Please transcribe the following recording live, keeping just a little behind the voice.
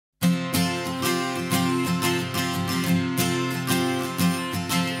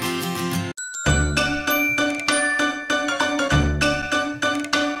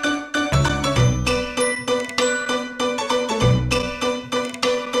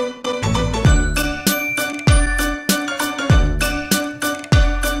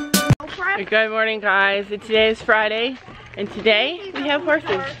Good morning, guys. Today is Friday, and today we have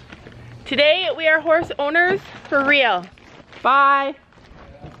horses. Today we are horse owners for real. Bye.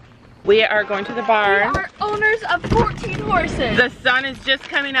 We are going to the barn. We are owners of 14 horses. The sun is just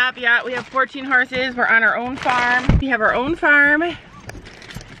coming up. Yeah, we have 14 horses. We're on our own farm. We have our own farm.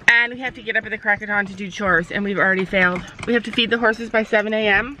 And we have to get up at the crack of dawn to do chores, and we've already failed. We have to feed the horses by 7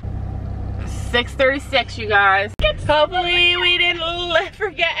 a.m. 6:36, you guys. Hopefully we didn't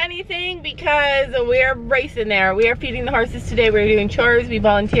forget anything because we're racing there. We are feeding the horses today. We're doing chores. We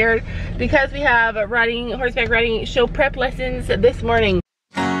volunteered because we have horseback riding show prep lessons this morning.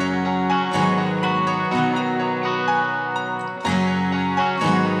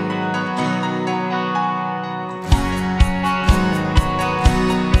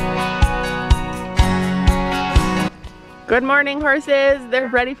 Good morning, horses. They're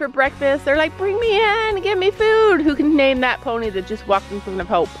ready for breakfast. They're like, bring me in, give me food. Who can name that pony that just walked in front of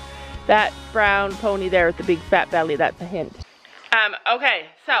Hope? That brown pony there with the big fat belly, that's a hint. Okay,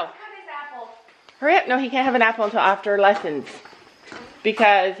 so. Hurry up. No, he can't have an apple until after lessons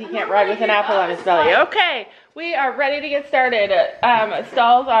because he can't ride with an apple on his belly. Okay, we are ready to get started.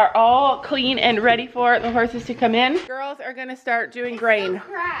 Stalls are all clean and ready for the horses to come in. Girls are gonna start doing grain.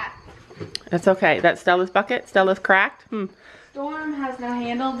 That's okay. That's Stella's bucket. Stella's cracked. Storm has no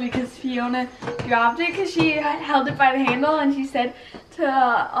handle because Fiona dropped it because she held it by the handle, and she said to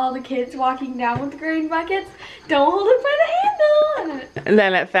all the kids walking down with the grain buckets, don't hold it by the handle. And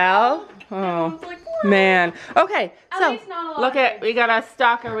then it fell? Oh, like, man. Okay, so look at, we got a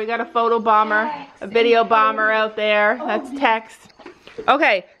stalker, we got a photo bomber, a video bomber out there. That's Tex.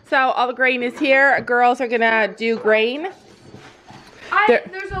 Okay, so all the grain is here. Girls are gonna do grain.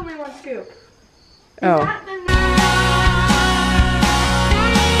 There's only one scoop. Oh.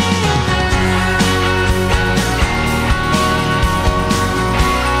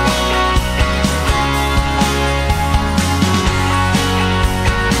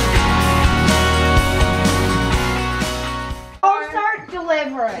 I'll start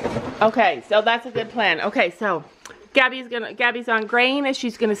delivering. Okay, so that's a good plan. Okay, so Gabby's on grain and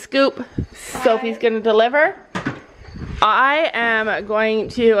she's gonna scoop. Sophie's gonna deliver. I am going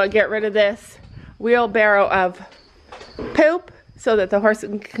to get rid of this wheelbarrow of poop so that the horse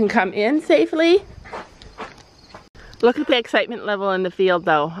can come in safely. Look at the excitement level in the field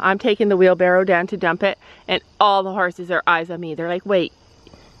though. I'm taking the wheelbarrow down to dump it and all the horses are eyes on me. They're like, wait,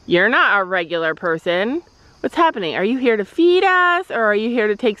 you're not a regular person. What's happening? Are you here to feed us or are you here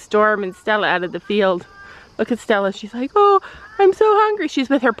to take Storm and Stella out of the field? Look at Stella. She's like, oh, I'm so hungry. She's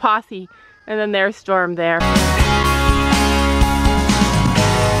with her posse. And then there's Storm there.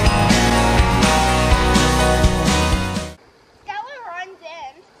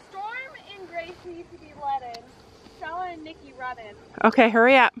 Okay,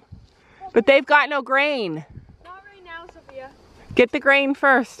 hurry up. But they've got no grain. Not right now, Sophia. Get the grain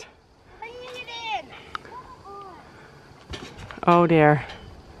first. Bring it in. Oh dear.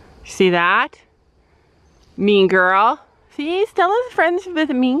 See that? Mean girl. See, Stella's friends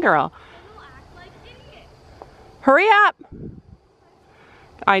with a mean girl. Don't act like idiot. Hurry up.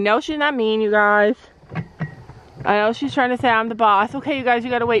 I know she's not mean, you guys. I know she's trying to say I'm the boss. Okay, you guys,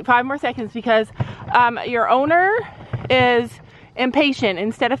 you gotta wait 5 more seconds because your owner is impatient.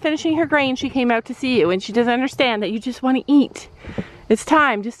 Instead of finishing her grain, she came out to see you and she doesn't understand that you just want to eat. It's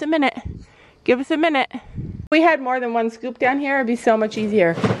time, just a minute. Give us a minute. If we had more than one scoop down here, it'd be so much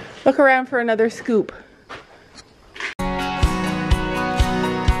easier. Look around for another scoop.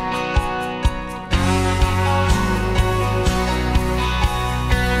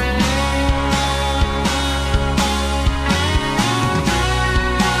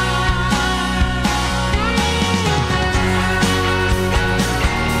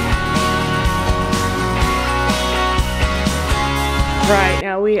 Right,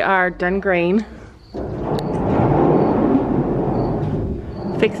 now we are done grain.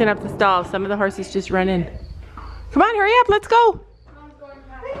 Fixing up the stalls. Some of the horses just run in. Come on, hurry up, let's go.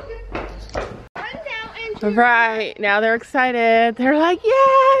 Right, now they're excited. They're like,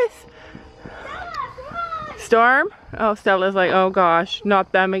 yes! Storm? Oh, Stella's like, oh gosh,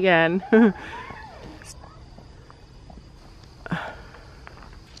 not them again.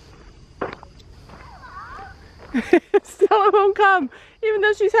 Stella won't come. Even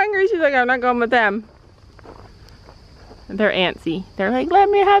though she's hungry, she's like, I'm not going with them. They're antsy. They're like, let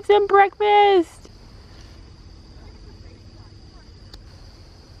me have some breakfast.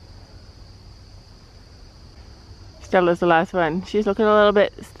 Stella's the last one. She's looking a little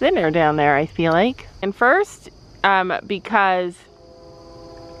bit thinner down there, I feel like. And first, because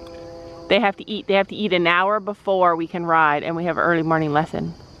they have to eat an hour before we can ride, and we have an early morning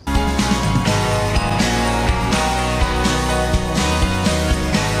lesson.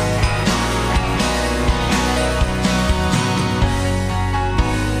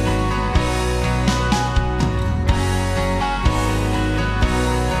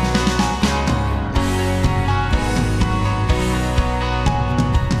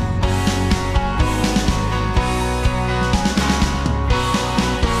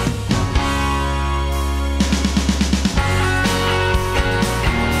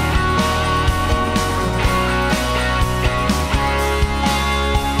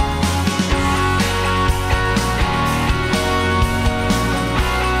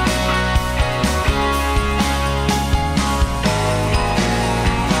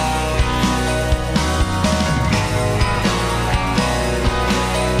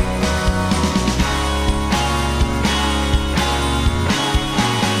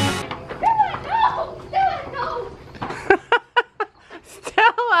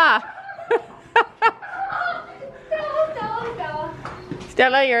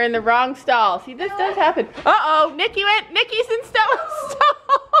 Stella, you're in the wrong stall. See, this does happen. Uh-oh, Nikki's in Stella's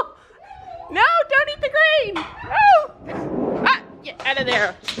stall. No, don't eat the grain. No. Ah, get out of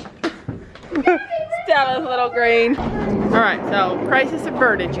there. Stella's little grain. All right, so crisis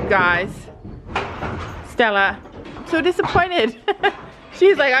averted, you guys. Stella, I'm so disappointed.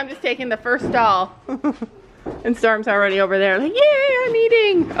 She's like, I'm just taking the first stall. And Storm's already over there. Like, yay, I'm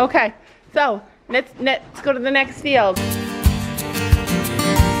eating. Okay, so let's go to the next field.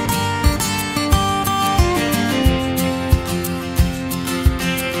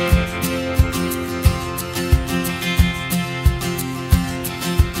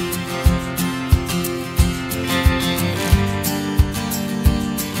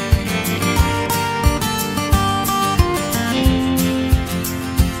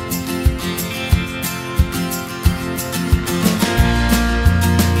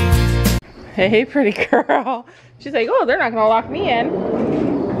 Hey, pretty girl. She's like, oh, they're not gonna lock me in.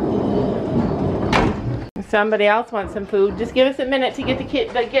 If somebody else wants some food, just give us a minute to get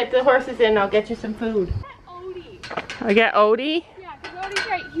the horses in. I'll get you some food. Odie. I get Odie? Yeah, because Odie's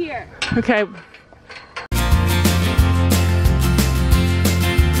right here. Okay.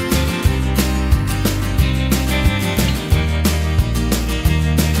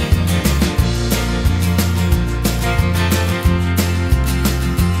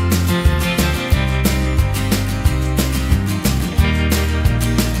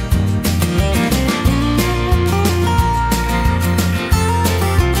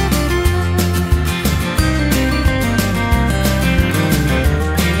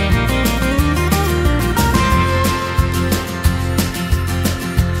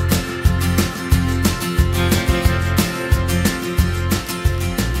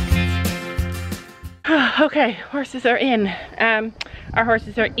 Okay, horses are in. Our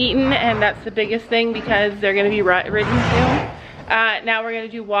horses are eaten, and that's the biggest thing because they're going to be ridden soon. Now we're going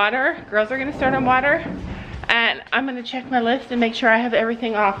to do water. Girls are going to start on water. And I'm going to check my list and make sure I have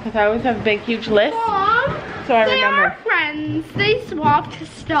everything off because I always have a big, huge list. Mom, so I remember. They are friends. They swapped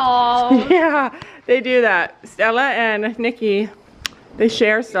stalls. Yeah, they do that. Stella and Nikki, they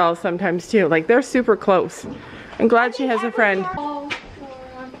share stalls sometimes too. Like, they're super close. I'm glad she has a friend.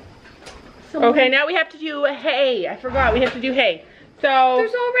 Okay, now we have to do hay. I forgot, we have to do hay. So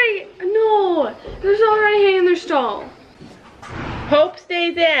there's already hay in their stall. Hope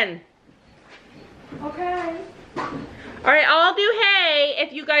stays in. Okay. All right, I'll do hay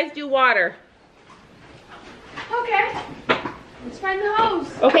if you guys do water. Okay. Let's find the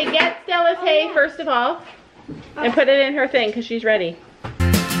hose. Okay, get Stella's hay first of all, and put it in her thing because she's ready.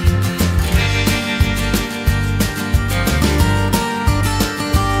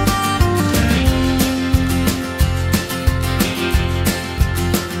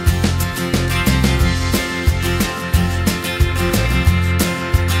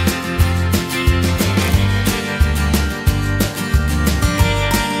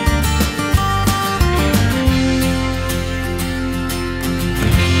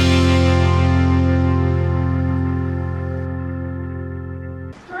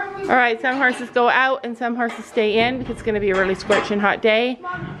 Alright, some horses go out and some horses stay in because it's going to be a really scorching hot day.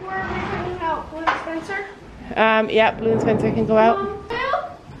 Mom, where are we going out? Blue and Spencer? Yeah, Blue and Spencer can go out. The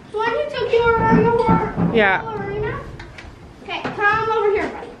one who took you around the horse? Yeah. Arena? Okay, come over here,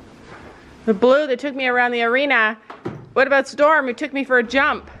 buddy. The Blue that took me around the arena. What about Storm who took me for a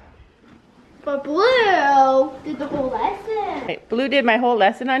jump? But Blue did the whole lesson. Right, Blue did my whole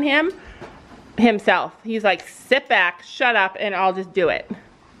lesson on himself. He's like, sit back, shut up, and I'll just do it.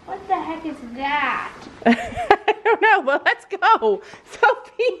 What the heck is that? I don't know, but let's go.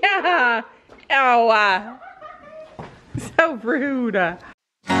 Sophia! Oh, so rude.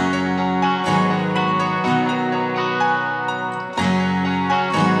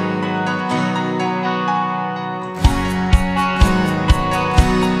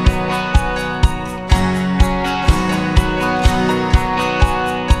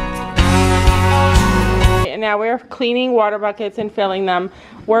 Now we're cleaning water buckets and filling them.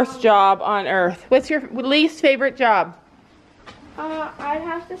 Worst job on earth. What's your least favorite job? I'd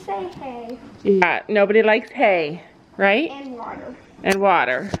have to say hay. Yeah, nobody likes hay, right? And water. And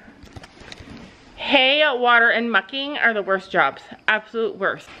water. Hay, water, and mucking are the worst jobs. Absolute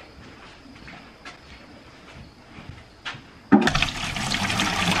worst.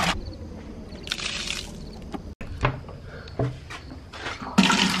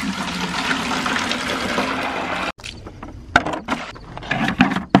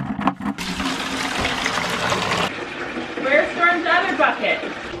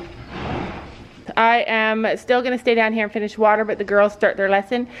 I am still going to stay down here and finish water, but the girls start their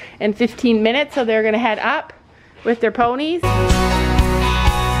lesson in 15 minutes, so they're going to head up with their ponies.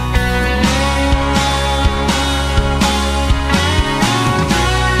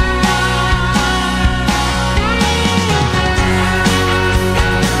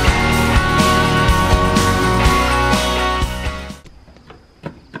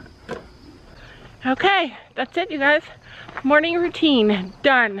 you guys. Morning routine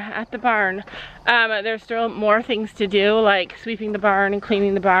done at the barn. There's still more things to do, like sweeping the barn and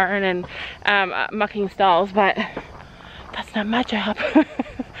cleaning the barn and mucking stalls, but that's not much, I hope.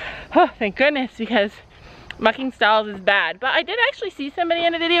 Oh, thank goodness, because mucking stalls is bad. But I did actually see somebody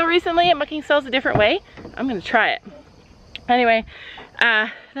in a video recently at mucking stalls a different way. I'm gonna try it. Anyway,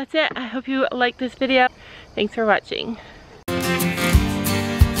 that's it. I hope you liked this video. Thanks for watching.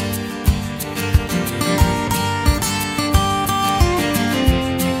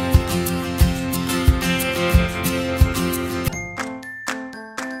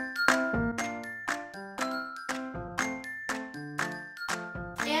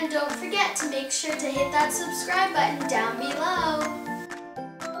 And don't forget to make sure to hit that subscribe button down below.